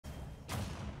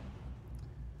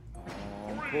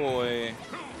boy.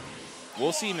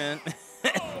 We'll see, man.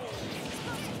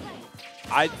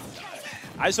 I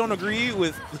just don't agree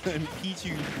with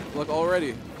Pichu. Look,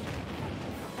 already.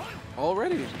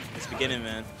 Already. It's beginning,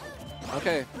 man.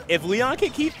 Okay. If LeoN can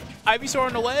keep Ivysaur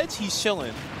on the ledge, he's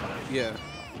chilling. Yeah.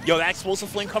 Yo, that explosive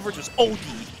flame coverage was OD.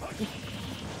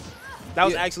 That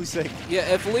was actually sick. Yeah,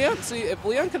 if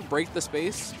LeoN can break the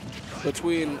space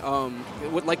between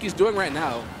like he's doing right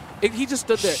now, he just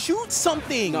stood there. Shoot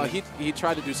something. No, he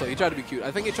tried to do something. He tried to be cute.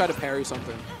 I think he tried to parry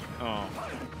something. Oh.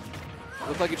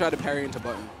 Looked like he tried to parry into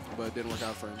button, but it didn't work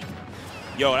out for him.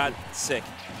 Yo, that's sick.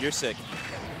 You're sick.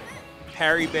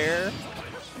 Parry bear.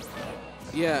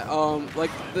 Yeah,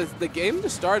 like the game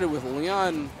just started with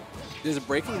LeoN just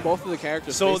breaking both of the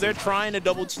characters. So they're trying to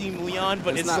double team LeoN,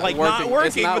 but it's not like working. not working.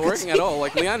 It's not working at all.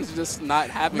 Like LeoN's just not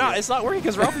having it. No, it's not working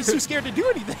because Ralphie's too scared to do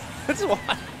anything. That's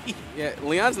why. Yeah,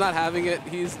 LeoN's not having it.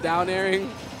 He's down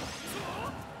airing.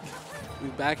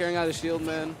 He's back airing out of shield,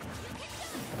 man.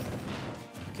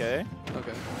 Okay.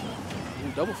 Okay.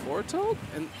 Double forward tilt?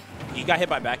 And he got hit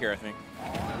by back air, I think.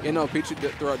 Yeah, no, Pichu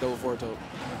threw out double forward tilt.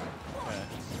 Okay.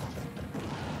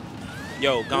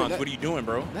 Yo, Gonz, what are you doing,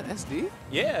 bro? That SD?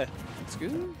 Yeah.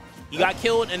 Excuse me? He got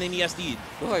killed and then he SD'd.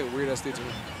 Looked like a weird SD to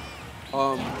me.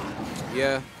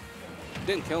 Yeah.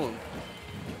 Didn't kill him.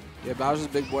 Yeah, Bowser's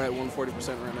big boy at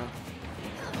 140% right now.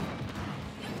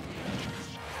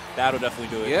 That'll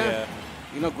definitely do it. Yeah.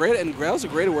 You know, great, and Grail's a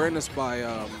great awareness by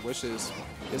Wishes.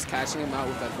 Just catching him out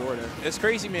with that forward air. It's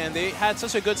crazy, man. They had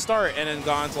such a good start, and then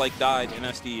Gonz like died and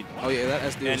SD'd. Oh yeah, that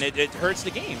SD. And it hurts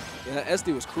the game. Yeah, that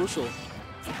SD was crucial.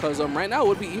 Because right now it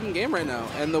would be even game right now,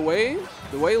 and the way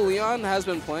LeoN has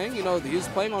been playing, you know, he's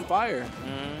playing on fire.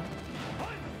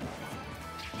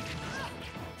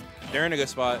 They're in a good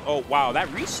spot. Oh wow, that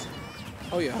reached.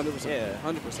 Oh yeah, 100%. Yeah,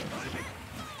 100%.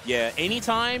 Yeah,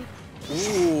 anytime.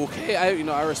 Ooh, okay.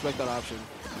 I respect that option.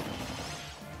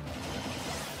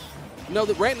 No,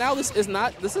 right now this is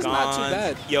not too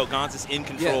bad. Yo, Gonz is in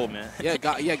control, man. Yeah,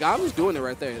 Gonz is doing it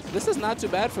right there. This is not too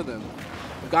bad for them.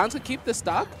 If Gonz could keep the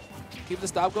stock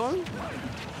going,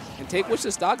 and take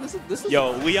Wish's stock. This is.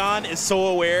 Yo, LeoN is so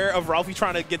aware of Ralphie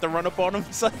trying to get the run up on him.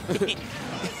 So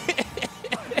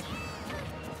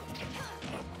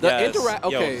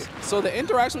so the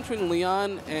interaction between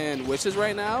LeoN and Wishes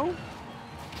right now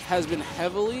has been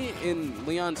heavily in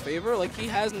LeoN's favor. Like he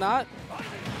has not.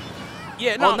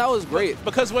 Yeah, no, that was great.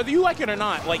 Because whether you like it or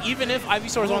not, like even if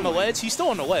Ivysaur's on the ledge, he's still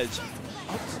on the ledge.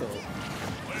 So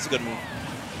it's a good move.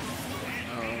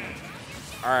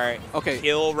 All right. Okay.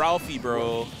 Kill Ralphie,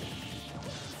 bro.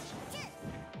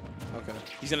 Okay.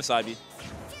 He's gonna side B.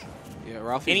 Yeah,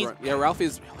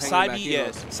 Ralphie's side B. Yeah,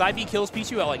 side B kills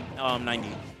Pichu at like 90.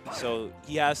 So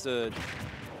he has to.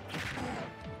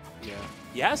 Yeah.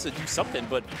 He has to do something,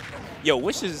 but yo,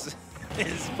 Wishes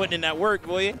is putting in that work,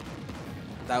 boy.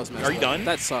 That was messed Are you up. done?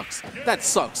 That sucks. That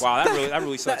sucks. Wow, that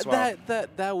really sucks.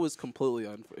 That was completely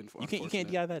unfortunate. You can't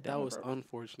DI that down. That was bro.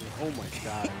 unfortunate. Oh my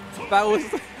god. That was.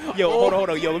 Yo, hold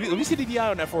on. Yo, let me see the DI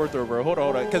on that forward throw, bro. Hold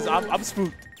on. Because I'm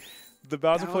spooked. The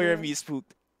Bowser player in me is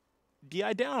spooked.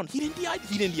 DI down. He didn't DI down.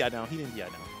 He didn't DI down.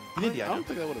 I don't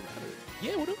think that would have mattered.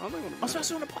 Yeah, it would have. I don't think it would have. I'm supposed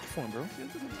to on the platform, bro.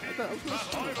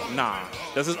 mattered. Nah.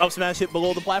 Does his up smash hit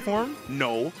below the platform?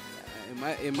 No.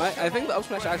 I think the up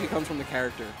smash actually comes from the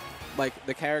character. Like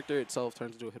the character itself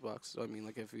turns into a hitbox. So I mean,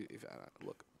 like if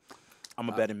look, I'm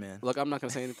a betting man. Look, I'm not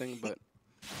gonna say anything, but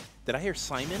did I hear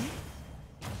Simon?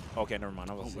 Okay, never mind.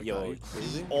 I was God,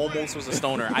 almost was a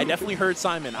stoner. I definitely heard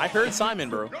Simon. I heard Simon,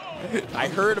 bro. I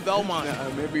heard a Belmont.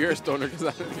 Maybe you're a stoner because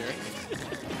I didn't hear it.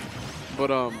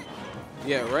 But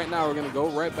yeah, right now we're gonna go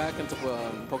right back into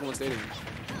Pokemon Stadium.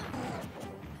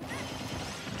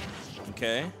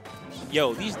 Okay.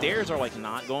 Yo, these dares are like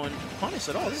not going punished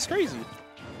at all. This is crazy.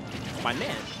 My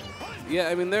man. Yeah,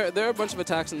 I mean there are a bunch of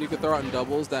attacks that you could throw out in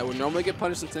doubles that would normally get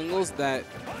punished in singles that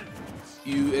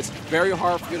it's very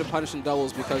hard for you to punish in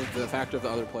doubles because of the factor of the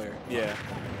other player. Yeah.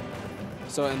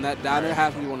 So and that downer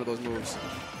has to be one of those moves.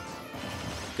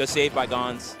 Good save by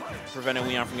Gonz, preventing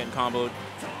LeoN from getting comboed.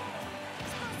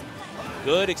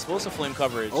 Good explosive flame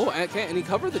coverage. Oh, and he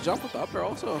covered the jump with the upper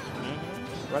also.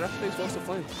 Right after the explosive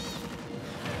flame.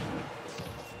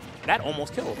 That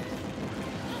almost killed.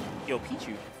 Yo,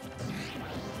 Pichu.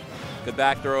 Good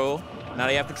back throw. Now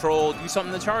they have control. Do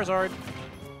something to Charizard.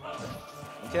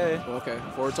 Okay. Okay.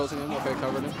 Forward tilting him. Okay,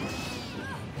 covered him.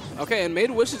 Okay, and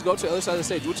made Wishes go to the other side of the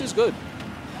stage, which is good.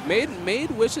 Made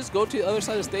Wishes go to the other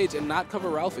side of the stage and not cover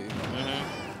Ralphie.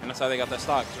 And that's how they got that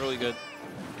stock. It's really good.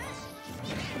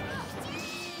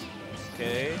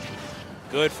 Okay.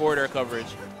 Good forward air coverage.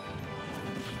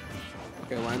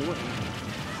 Okay, line one.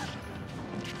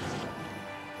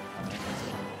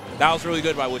 That was really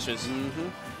good by Wishes.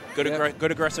 Good, Yep.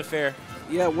 good aggressive fair.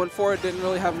 Yeah, went for it. Didn't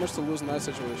really have much to lose in that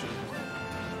situation.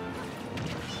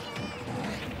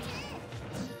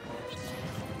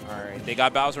 All right, they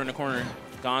got Bowser in the corner.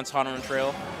 Gon's hot on the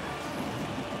trail.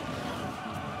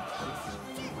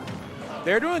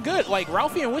 They're doing good. Like,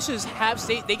 Ralphie and Wishes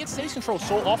they get stage control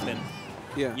so often.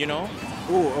 Yeah. You know?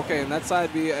 Ooh, okay, and that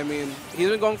side B, I mean, he's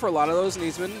been going for a lot of those, and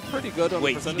he's been pretty good on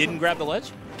Wait, the percentage. he didn't grab the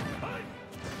ledge? All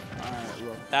right,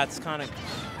 look. That's kind of...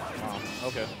 Wow,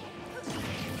 okay.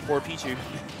 Poor Pichu.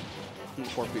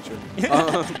 Poor Pichu.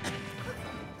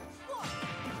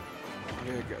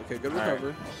 Okay, good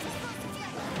recovery.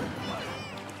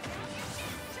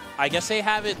 I guess they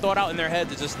have it thought out in their head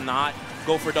to just not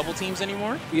go for double teams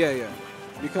anymore. Yeah.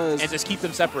 Because and just keep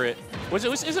them separate, which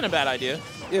isn't a bad idea.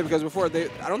 Yeah, because before I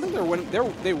don't think they were winning.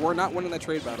 They were not winning that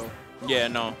trade battle. Yeah,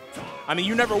 no. I mean,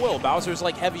 you never will. Bowser's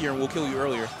like heavier and will kill you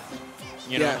earlier.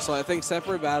 You know? Yeah, so I think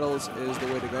separate battles is the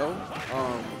way to go.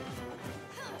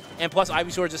 And plus,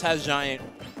 Ivysaur just has giant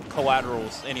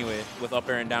collaterals anyway with up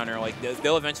air and down air. Like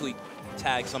they'll eventually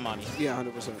tag somebody. Yeah,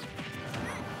 100%.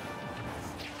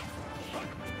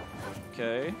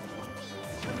 Okay.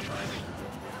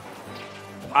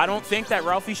 I don't think that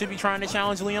Ralphie should be trying to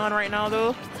challenge LeoN right now,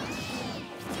 though.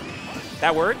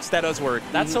 That works? That does work.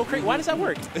 That's so crazy. Why does that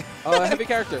work? Heavy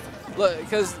character. Look,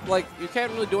 because, like, you can't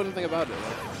really do anything about it.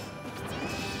 Like.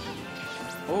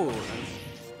 Oh.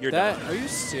 You're done. Are you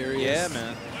serious? Yeah,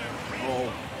 man.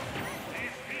 Oh.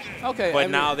 Okay. But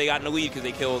now they got in the lead because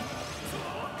they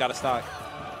got a stock.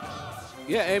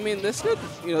 Yeah, I mean, this could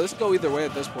go either way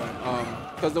at this point.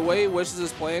 Because the way Wishes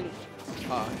is playing,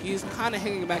 he's kind of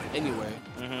hanging back anyway.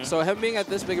 So him being at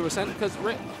this big of a percent, because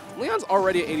LeoN's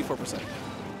already at 84%.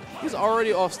 He's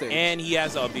already off stage. And he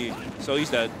has a B, so he's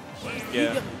dead.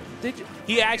 Yeah.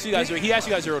 He actually got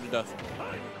 0 to death.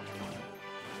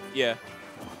 Yeah.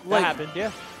 That happened,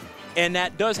 yeah. And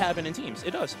that does happen in teams.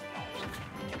 It does.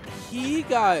 He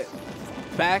got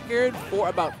back aired for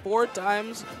about 4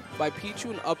 times by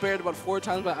Pichu and up aired about 4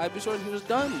 times by Ivysaur, and he was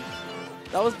done.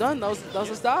 That was done. That was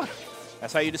his stock.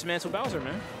 That's how you dismantle Bowser,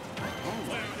 man.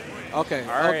 Okay. All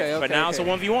right. Okay. But now it's a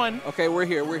 1v1. Okay, we're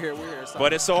here. Stop.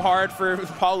 But it's so hard for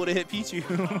Palu to hit Pichu.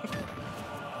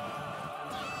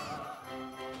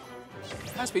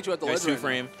 That's Pichu at the ledge. Nice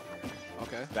 2-frame.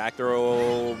 Okay. Back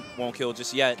throw won't kill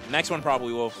just yet. Next one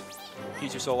probably will.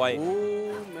 Pichu's so light.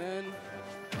 Ooh, man.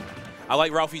 I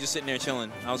like Ralphie just sitting there chilling.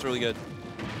 That was really good.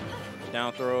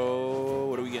 Down throw.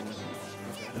 What are we getting?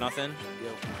 Okay. Nothing?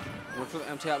 Yep. Went for the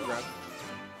empty hop grab.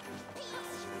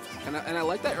 And I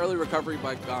like that early recovery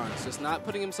by Gonz, just not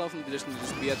putting himself in the position to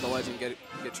just be at the ledge and get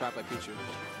trapped by Pichu.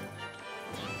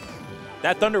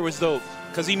 That thunder was dope,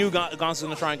 because he knew Gonz was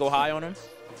going to try and go high on him.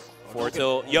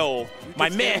 Till, yo, my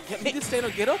man. You did stand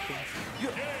or get up.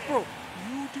 Bro,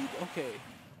 you did, okay.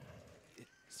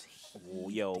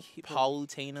 Yo,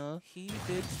 Palutena. He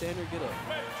did stand or get up.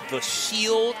 The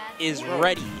shield is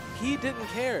ready. He didn't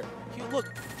care.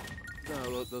 Look.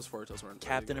 No, those forward tilts weren't.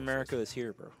 Captain America is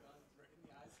here, bro.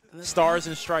 Stars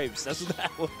and stripes. That's what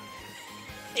that was.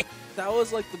 That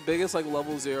was like the biggest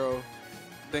level 0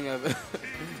 thing I've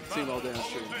seen all day on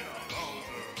stream.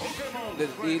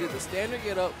 He did the stand or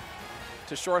get up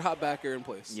to short hop back air in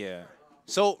place. Yeah.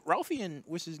 So Ralphie and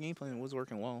Wish's game plan was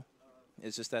working well.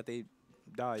 It's just that they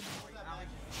died. 3,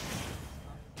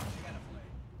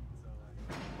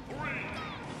 2,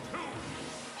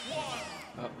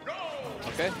 1, go!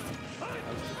 Okay.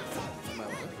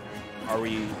 Are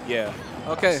we? Yeah.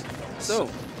 Okay. So.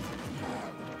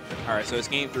 All right. So it's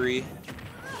game 3.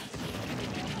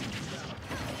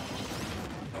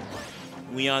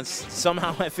 LeoN's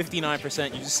somehow at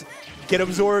 59%. You just get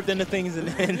absorbed into things and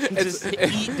then just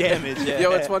eat damage. Yeah.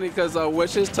 Yo, it's funny because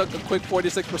Wishes took a quick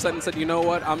 46% and said, you know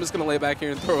what? I'm just going to lay back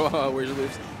here and throw Where's Your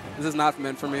Leaves. This is not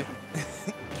meant for me.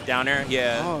 Down there?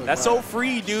 Yeah. Oh, that's God. so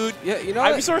free, dude. Yeah, you know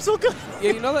Ivysaur's so good.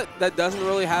 Yeah, you know that doesn't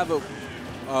really have a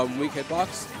weak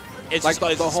hitbox? It's like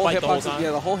just, the whole hitbox. The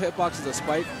Yeah, the whole hitbox is a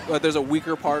spike, but there's a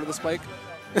weaker part of the spike.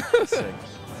 Sick.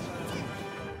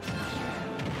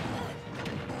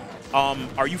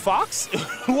 Are you Fox?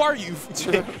 Who are you?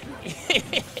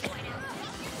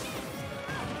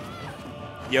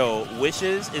 Yo,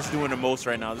 Wishes is doing the most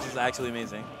right now. This is actually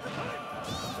amazing.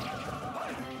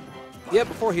 Yeah,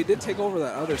 before he did take over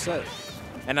that other set.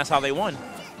 And that's how they won.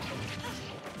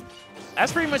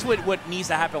 That's pretty much what needs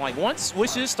to happen. Like, once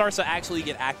Wishes starts to actually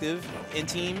get active in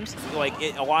teams, like,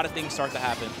 a lot of things start to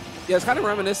happen. Yeah, it's kind of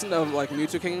reminiscent of, like,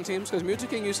 Mewtwo King teams, because Mewtwo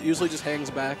King usually just hangs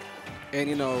back and,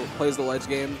 you know, plays the ledge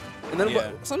game. And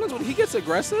then sometimes when he gets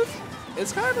aggressive,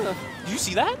 it's kind of... Did you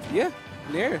see that? Yeah,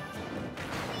 Nair.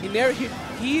 He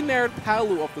nared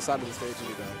Palu off the side of the stage and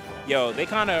he died. Yo,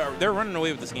 they're running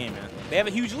away with this game, man. They have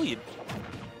a huge lead.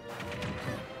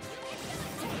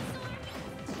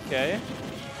 Okay.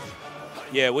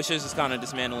 Yeah, Wishes is kind of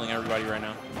dismantling everybody right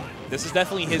now. This is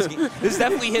definitely his. This is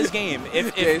definitely his game.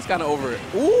 If yeah, he's kind of over it.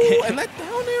 Ooh, and that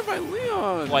down there by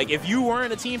LeoN. Like, if you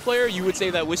weren't a team player, you would say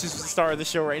that Wishes was the star of the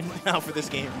show right now for this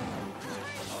game.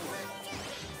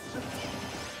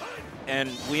 And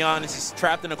LeoN is just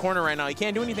trapped in a corner right now. He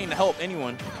can't do anything to help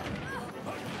anyone.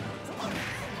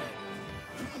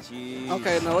 Jeez.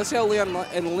 Okay, now let's see how LeoN.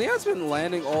 And LeoN's been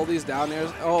landing all these down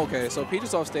airs. Oh, okay. So Peach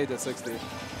is off stage at 60.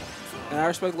 And I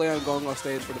respect LeoN going off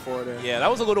stage for the forward air. Yeah, that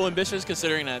was a little ambitious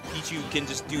considering that Pichu can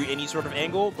just do any sort of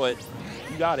angle, but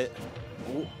you got it.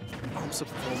 Oh,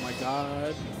 oh my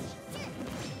God.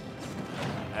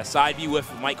 That side view whiff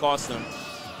might cost them.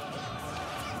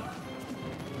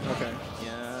 Okay.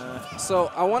 Yeah.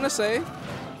 So I want to say,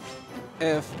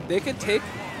 if they could take,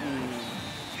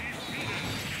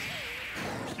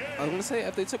 I was going to say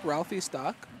if they took Ralphie's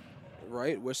stock,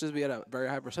 right, Wishes be at a very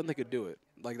high percent, they could do it.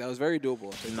 Like, that was very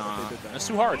doable if they, nah, if they did that. That's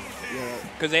too hard. Yeah.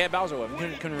 Because they had Bowser left.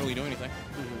 Couldn't really do anything.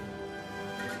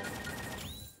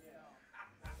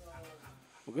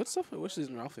 Well, good stuff with Wishes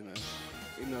and Ralphie, man.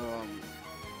 You know,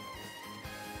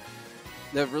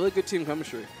 they have really good team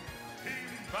chemistry.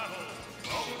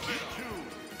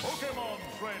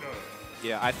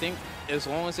 Yeah, I think as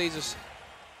long as they just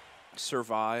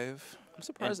survive, I'm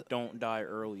surprised. And don't die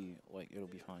early, like, it'll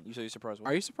be fine. You say you're surprised? What?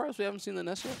 Are you surprised we haven't seen the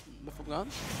Ness yet from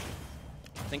Gonzales?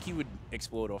 I think he would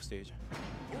explode off stage.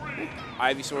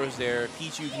 Ivysaur's there.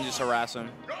 Pichu can just harass him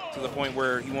to the point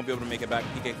where he won't be able to make it back.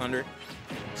 PK Thunder.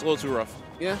 It's a little too rough.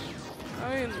 Yeah.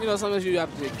 I mean, you know, sometimes you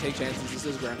have to take chances. This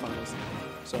is Grand Finals.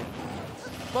 So,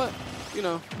 but, you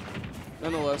know,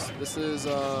 nonetheless, this is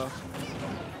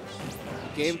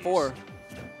Game 4.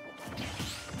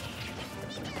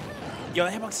 Yo,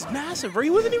 that hitbox is massive, bro. He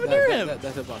wasn't even near him. That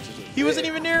hitbox is just, he wasn't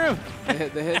even near him.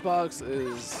 The hitbox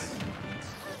is...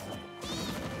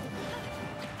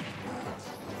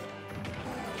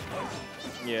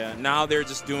 Yeah, now they're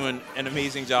just doing an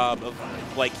amazing job of,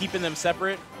 like, keeping them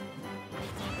separate.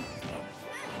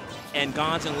 And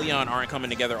Gonz and LeoN aren't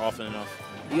coming together often enough.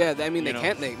 Yeah, I mean, they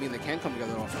can't come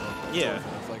together often enough. Yeah.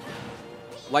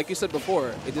 Like you said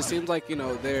before, it just seems like, you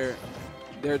know,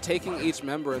 they're taking each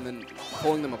member and then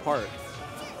pulling them apart.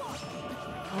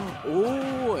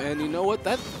 Ooh, and you know what?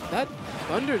 That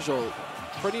Thunder Jolt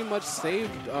pretty much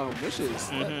saved Wishes.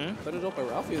 That Thunder Jolt by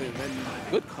Ralphie, and then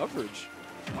good coverage.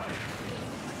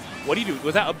 What do you do?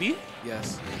 Was that a B?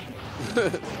 Yes.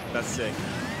 That's sick.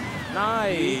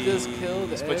 Nice. You just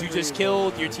killed But you just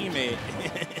killed your teammate.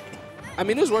 I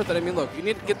mean, it was worth it. I mean, look, you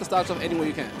need to get the stocks off any way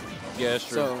you can. Yeah, that's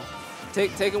true. So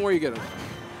take him where you get him.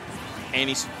 And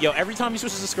he's, yo, every time he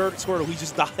switches to Squirtle, he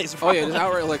just dies. Oh, yeah, just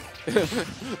outright, like,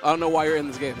 I don't know why you're in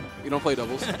this game. You don't play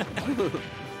doubles. All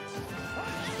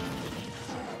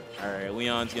right,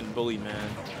 LeoN's getting bullied, man.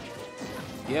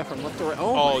 Yeah, from left to right.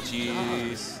 Oh, oh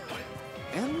jeez.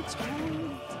 And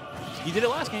he did it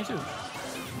last game, too.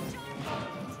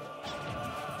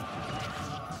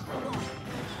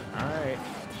 All right.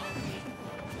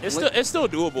 It's still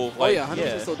doable. Like, oh, yeah,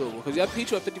 100% still doable. Because you have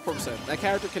Pichu at 54%. That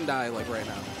character can die, like, right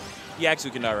now. He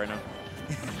actually can die right now.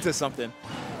 To something.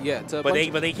 Yeah, but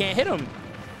they can't hit him.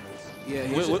 Yeah,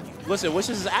 listen,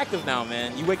 Wishes is active now,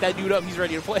 man. You wake that dude up, he's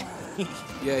ready to play.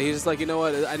 Yeah, he's just like, you know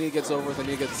what? I need to get this over with. I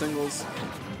need to get the singles.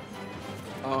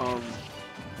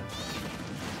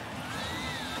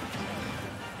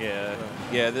 Yeah,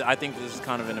 I think this is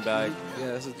kind of in a bag.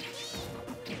 Yeah, this is...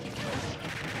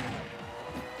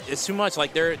 It's too much.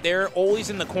 Like, they're always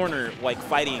in the corner, like,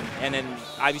 fighting, and then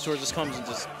Ivysaur just comes and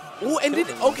just... Ooh, and then,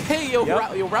 okay, yo,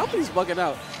 yo, Ralphie's bugging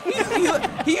out.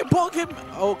 he bugged him.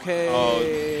 Okay.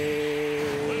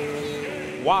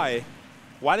 Why?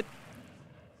 Why did...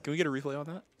 Can we get a replay on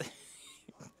that?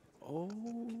 Oh.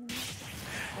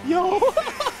 Yo.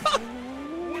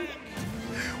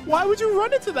 Why would you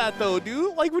run into that, though,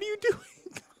 dude? Like, what are you doing?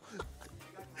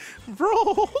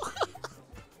 Bro.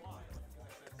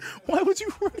 Why would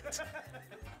you run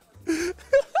into...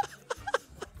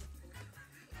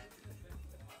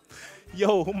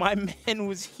 Yo, my man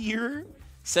was here,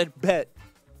 said bet,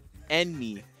 end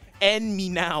me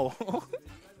now.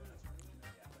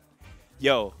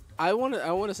 Yo. I want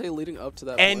to say leading up to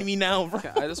that end point, me now, bro.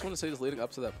 I just want to say just leading up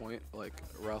to that point, like,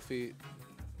 Ralphie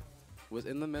was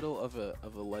in the middle of a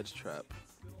ledge trap,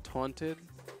 taunted,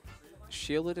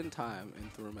 shielded in time,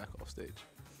 and threw him back off stage.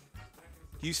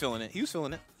 He was feeling it. He was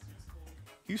feeling it.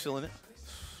 He was feeling it.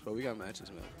 But we got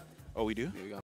matches, man. Oh, we do? Yeah, we got